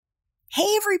Hey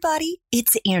everybody,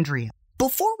 it's Andrea.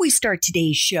 Before we start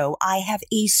today's show, I have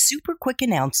a super quick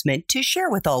announcement to share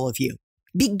with all of you.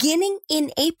 Beginning in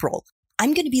April,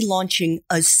 I'm going to be launching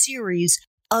a series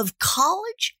of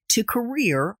college to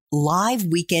career live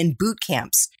weekend boot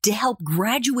camps to help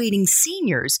graduating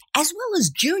seniors as well as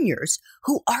juniors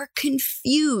who are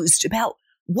confused about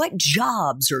what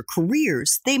jobs or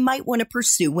careers they might want to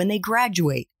pursue when they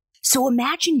graduate. So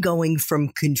imagine going from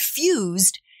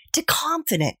confused to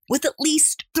confident with at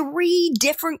least 3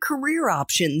 different career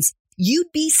options you'd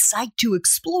be psyched to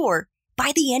explore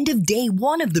by the end of day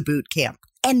 1 of the boot camp.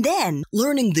 And then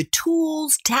learning the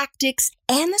tools, tactics,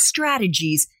 and the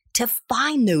strategies to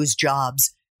find those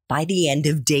jobs by the end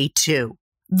of day 2.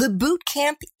 The boot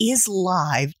camp is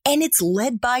live and it's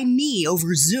led by me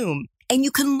over Zoom. And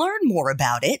you can learn more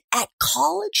about it at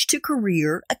College to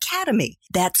Career Academy.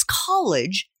 That's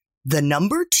college, the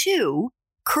number 2,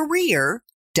 career.academy.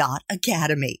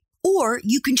 Or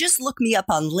you can just look me up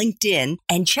on LinkedIn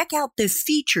and check out the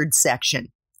featured section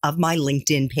of my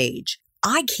LinkedIn page.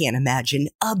 I can't imagine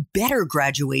a better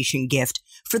graduation gift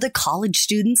for the college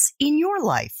students in your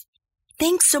life.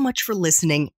 Thanks so much for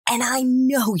listening, and I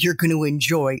know you're going to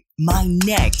enjoy my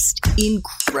next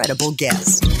incredible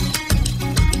guest.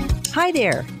 Hi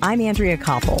there, I'm Andrea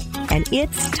Koppel, and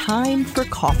it's time for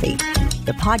coffee,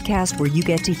 the podcast where you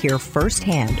get to hear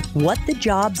firsthand what the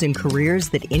jobs and careers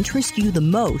that interest you the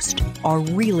most are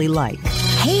really like.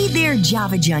 Hey there,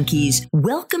 Java junkies.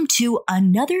 Welcome to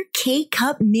another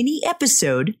K-Cup mini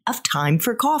episode of Time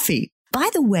for Coffee. By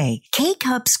the way,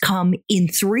 K-Cups come in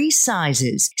 3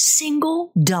 sizes,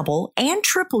 single, double, and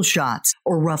triple shots,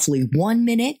 or roughly 1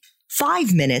 minute,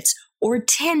 5 minutes, or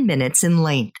 10 minutes in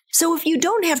length. So if you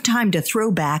don't have time to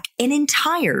throw back an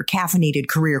entire caffeinated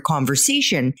career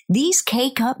conversation, these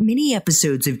K-Cup mini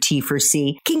episodes of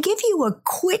T4C can give you a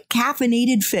quick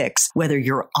caffeinated fix, whether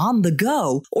you're on the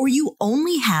go or you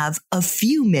only have a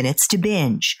few minutes to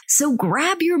binge. So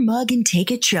grab your mug and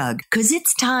take a chug, because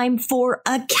it's time for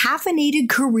a caffeinated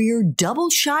career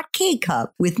double shot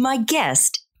K-Cup with my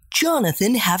guest,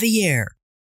 Jonathan Javier.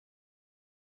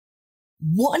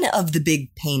 One of the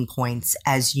big pain points,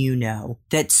 as you know,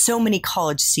 that so many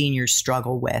college seniors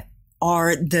struggle with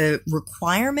are the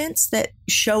requirements that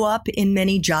show up in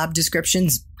many job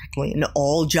descriptions, practically in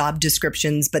all job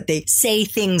descriptions, but they say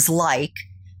things like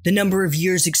the number of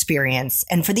years experience.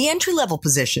 And for the entry-level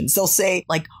positions, they'll say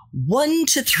like 1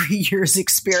 to 3 years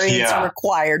experience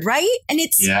required, right? And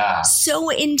it's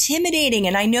so intimidating.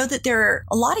 And I know that there are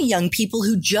a lot of young people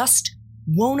who just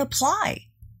won't apply.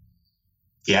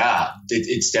 Yeah,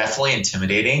 it's definitely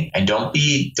intimidating, and don't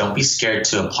be scared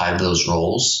to apply to those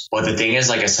roles. But the thing is,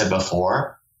 like I said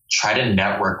before, try to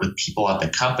network with people at the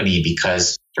company,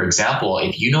 because, for example,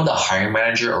 if you know the hiring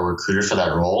manager or recruiter for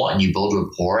that role and you build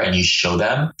rapport and you show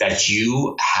them that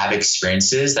you have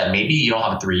experiences that maybe you don't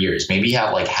have 3 years, maybe you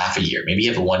have like half a year, maybe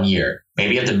you have 1 year,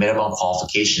 maybe you have the minimum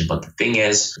qualification. But the thing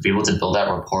is, to be able to build that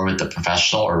rapport with the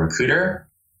professional or recruiter,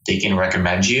 they can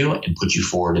recommend you and put you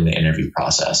forward in the interview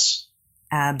process.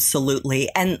 Absolutely.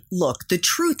 And look, the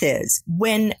truth is,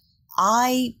 when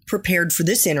I prepared for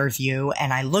this interview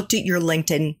and I looked at your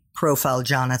LinkedIn profile,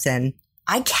 Jonathan,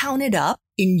 I counted up,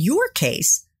 in your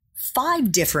case,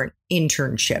 5 different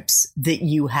internships that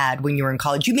you had when you were in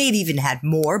college. You may have even had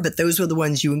more, but those were the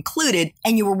ones you included.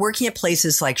 And you were working at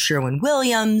places like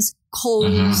Sherwin-Williams,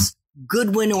 Kohl's,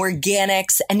 Goodwin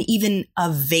Organics, and even a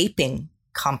vaping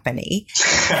company.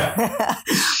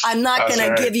 I'm not going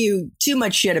to give you too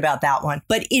much shit about that one.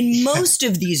 But in most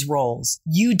of these roles,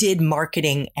 you did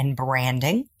marketing and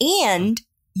branding, and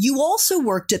you also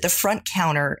worked at the front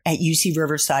counter at UC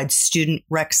Riverside Student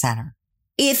Rec Center.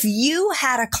 If you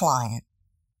had a client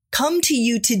come to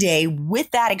you today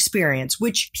with that experience,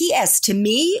 which PS to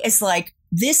me is like,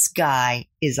 this guy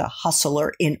is a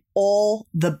hustler in all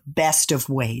the best of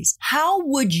ways, how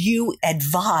would you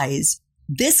advise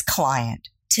this client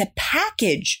to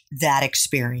package that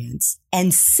experience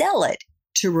and sell it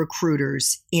to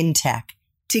recruiters in tech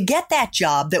to get that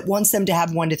job that wants them to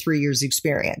have 1 to 3 years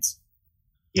experience?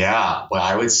 Yeah, what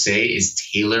I would say is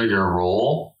tailor your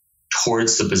role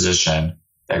towards the position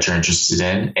that you're interested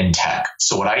in tech.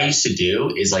 So what I used to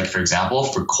do is, like, for example,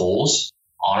 for Kohl's,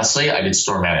 honestly, I did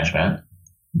store management,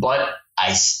 but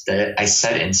I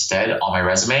said instead on my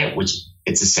resume, which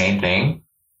it's the same thing,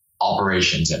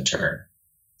 operations intern.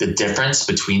 The difference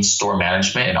between store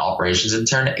management and operations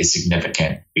intern is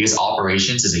significant, because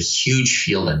operations is a huge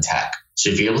field in tech.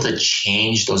 So if you're able to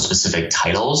change those specific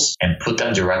titles and put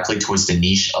them directly towards the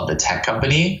niche of the tech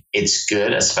company, it's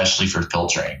good, especially for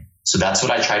filtering. So that's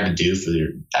what I tried to do for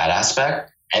that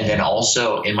aspect. And then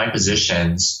also in my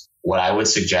positions, what I would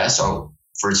suggest, or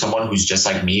for someone who's just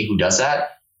like me who does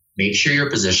that, make sure your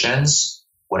positions,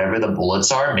 whatever the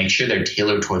bullets are, make sure they're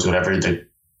tailored towards whatever the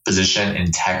position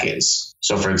in tech is.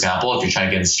 So for example, if you're trying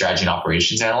to get into strategy and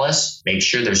operations analyst, make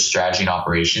sure there's strategy and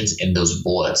operations in those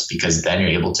bullets, because then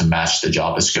you're able to match the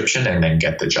job description and then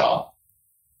get the job.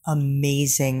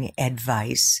 Amazing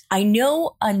advice. I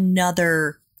know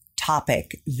another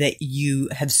topic that you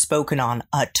have spoken on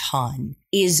a ton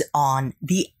is on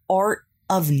the art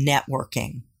of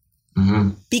networking.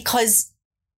 Mm-hmm. Because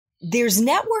there's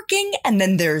networking and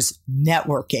then there's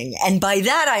networking. And by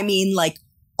that, I mean like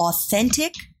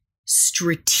authentic,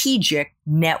 strategic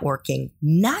networking,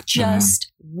 not just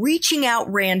reaching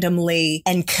out randomly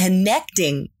and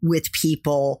connecting with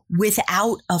people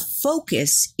without a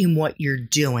focus in what you're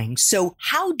doing. So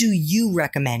how do you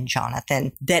recommend,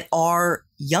 Jonathan, that our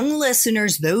young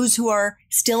listeners, those who are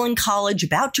still in college,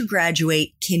 about to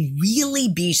graduate, can really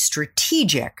be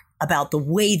strategic about the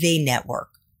way they network?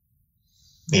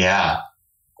 Yeah.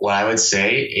 What I would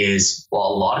say is, well,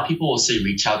 a lot of people will say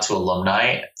reach out to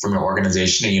alumni from your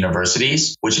organization and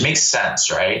universities, which makes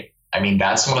sense, right? I mean,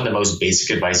 that's one of the most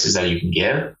basic advices that you can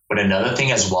give. But another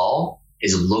thing as well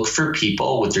is look for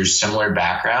people with your similar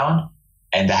background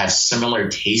and that have similar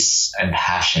tastes and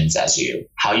passions as you.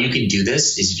 How you can do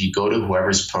this is if you go to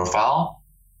whoever's profile,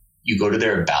 you go to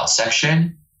their about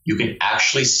section, you can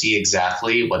actually see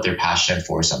exactly what they're passionate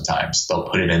for sometimes. They'll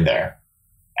put it in there.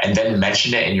 And then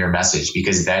mention it in your message,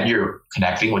 because then you're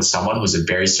connecting with someone who's a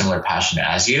very similar passion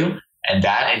as you. And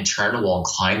that in turn will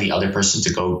incline the other person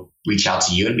to go reach out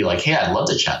to you and be like, hey, I'd love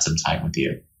to chat some time with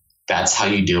you. That's how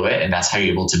you do it. And that's how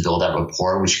you're able to build that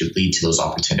rapport, which could lead to those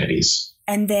opportunities.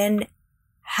 And then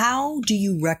how do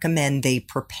you recommend they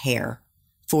prepare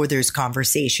for those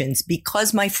conversations?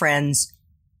 Because, my friends,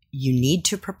 you need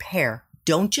to prepare.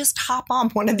 Don't just hop on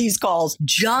one of these calls.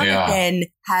 Jonathan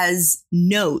has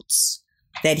notes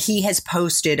that he has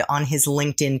posted on his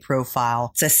LinkedIn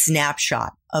profile. It's a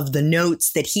snapshot of the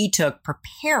notes that he took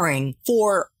preparing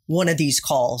for one of these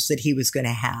calls that he was going to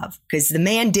have, because the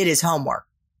man did his homework.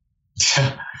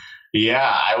 Yeah,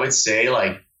 I would say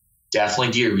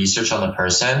definitely do your research on the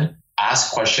person.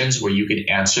 Ask questions where you could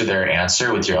answer their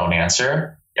answer with your own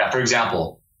answer. Yeah, for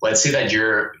example, let's say that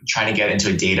you're trying to get into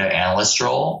a data analyst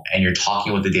role and you're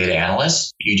talking with the data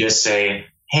analyst. You just say,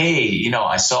 hey,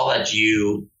 I saw that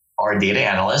you are a data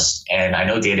analyst, and I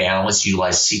know data analysts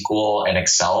utilize SQL and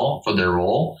Excel for their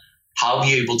role. How have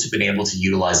you been able to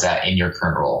utilize that in your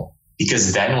current role?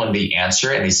 Because then when they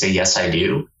answer and they say, yes, I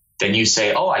do, then you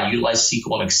say, oh, I utilize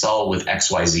SQL and Excel with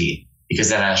XYZ, because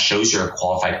then that shows you're a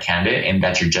qualified candidate and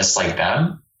that you're just like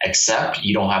them, except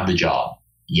you don't have the job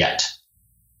yet.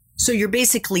 So you're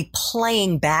basically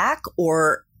playing back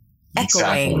or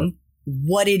echoing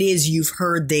what it is you've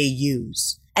heard they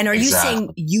use. And are you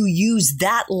saying you use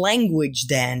that language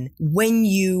then when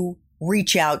you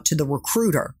reach out to the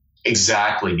recruiter?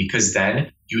 Exactly, because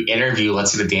then you interview,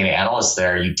 let's say the data analyst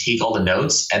there, you take all the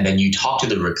notes and then you talk to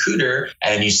the recruiter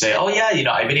and you say, oh yeah,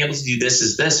 I've been able to do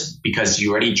this, because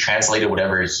you already translated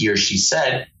whatever he or she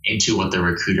said into what the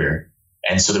recruiter.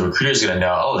 And so the recruiter is going to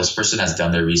know, oh, this person has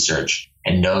done their research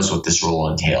and knows what this role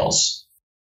entails.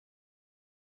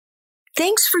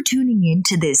 Thanks for tuning in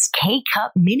to this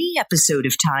K-Cup mini episode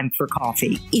of Time for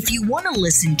Coffee. If you want to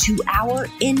listen to our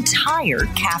entire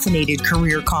caffeinated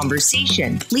career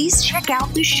conversation, please check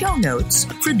out the show notes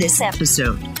for this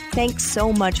episode. Thanks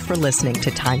so much for listening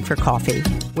to Time for Coffee,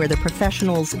 where the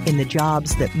professionals in the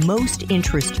jobs that most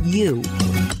interest you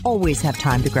always have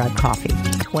time to grab coffee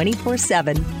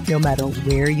 24/7, no matter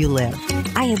where you live.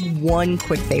 I have one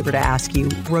quick favor to ask you.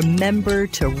 Remember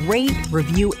to rate,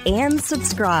 review, and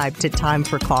subscribe to Time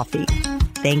for Coffee.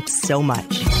 Thanks so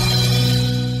much.